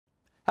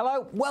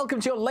Hello,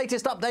 welcome to your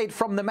latest update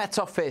from the Met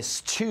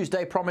Office.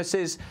 Tuesday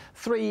promises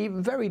three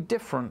very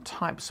different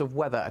types of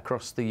weather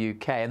across the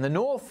UK. In the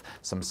north,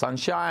 some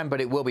sunshine,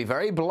 but it will be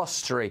very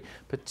blustery,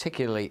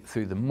 particularly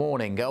through the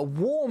morning.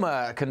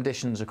 Warmer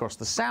conditions across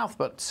the south,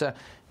 but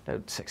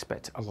don't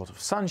expect a lot of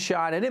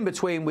sunshine, and in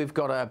between we've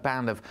got a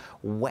band of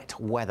wet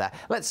weather.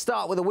 Let's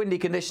start with the windy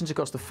conditions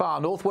across the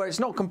far north, where it's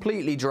not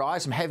completely dry.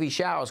 Some heavy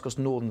showers across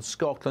northern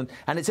Scotland,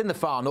 and it's in the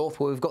far north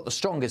where we've got the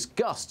strongest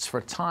gusts for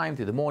a time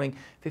through the morning,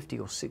 50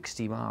 or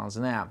 60 miles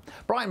an hour.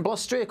 Bright and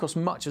blustery across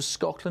much of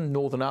Scotland,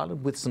 Northern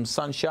Ireland, with some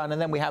sunshine,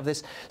 and then we have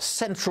this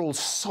central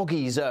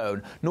soggy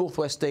zone,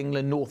 northwest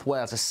England, North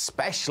Wales,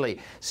 especially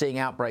seeing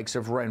outbreaks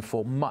of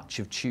rainfall much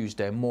of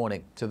Tuesday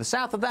morning. To the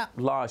south of that,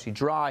 largely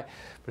dry,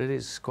 but it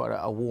is quite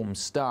a warm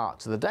start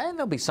to the day, and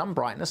there'll be some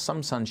brightness,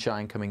 some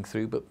sunshine coming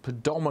through, but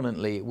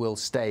predominantly it will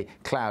stay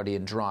cloudy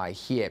and dry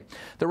here.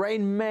 The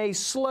rain may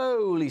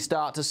slowly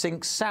start to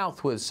sink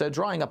southwards, so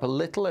drying up a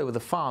little over the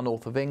far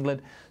north of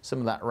England, some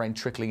of that rain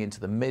trickling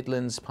into the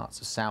Midlands, parts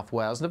of South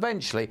Wales, and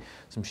eventually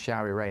some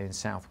showery rain in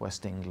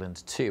southwest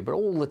England too. But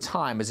all the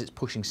time as it's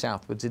pushing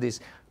southwards, it is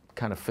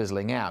kind of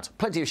fizzling out.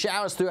 Plenty of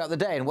showers throughout the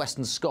day in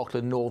western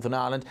Scotland, Northern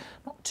Ireland,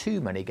 not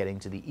too many getting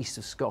to the east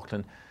of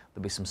Scotland.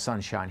 There'll be some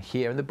sunshine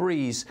here, and the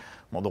breeze,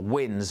 or the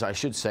winds, I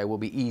should say, will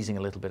be easing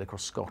a little bit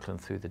across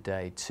Scotland through the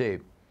day too.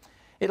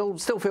 It'll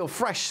still feel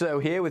fresh, though,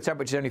 here, with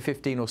temperatures only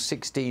 15 or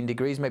 16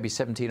 degrees, maybe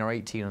 17 or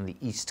 18 on the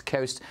east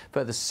coast.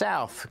 Further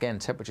south, again,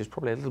 temperatures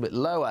probably a little bit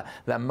lower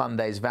than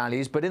Monday's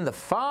values. But in the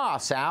far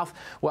south,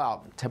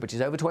 well,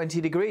 temperatures over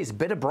 20 degrees. A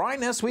bit of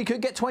brightness, we could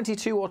get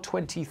 22 or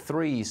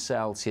 23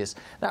 Celsius.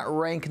 That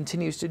rain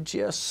continues to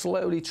just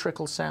slowly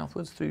trickle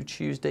southwards through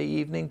Tuesday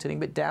evening, turning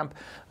a bit damp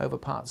over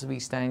parts of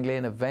East Anglia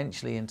and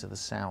eventually into the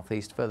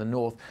southeast. Further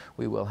north,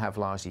 we will have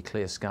largely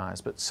clear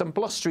skies, but some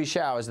blustery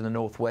showers in the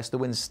northwest. The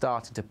wind's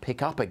starting to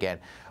pick up again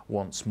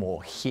once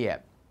more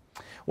here.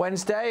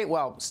 Wednesday,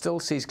 well, still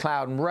sees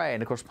cloud and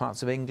rain across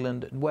parts of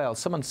England and Wales.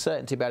 Some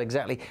uncertainty about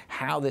exactly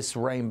how this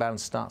rain band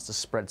starts to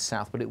spread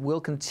south, but it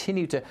will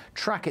continue to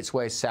track its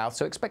way south,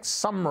 so expect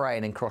some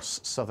rain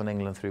across southern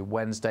England through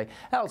Wednesday.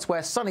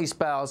 Elsewhere, sunny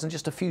spells and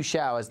just a few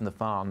showers in the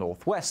far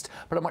northwest,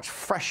 but a much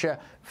fresher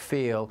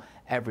feel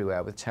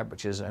everywhere, with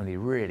temperatures only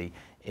really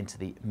into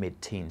the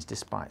mid-teens,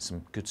 despite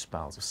some good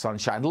spells of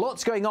sunshine.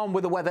 Lots going on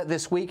with the weather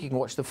this week. You can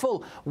watch the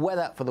full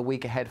weather for the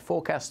week ahead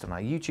forecast on our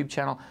YouTube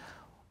channel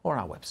or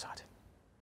on our website.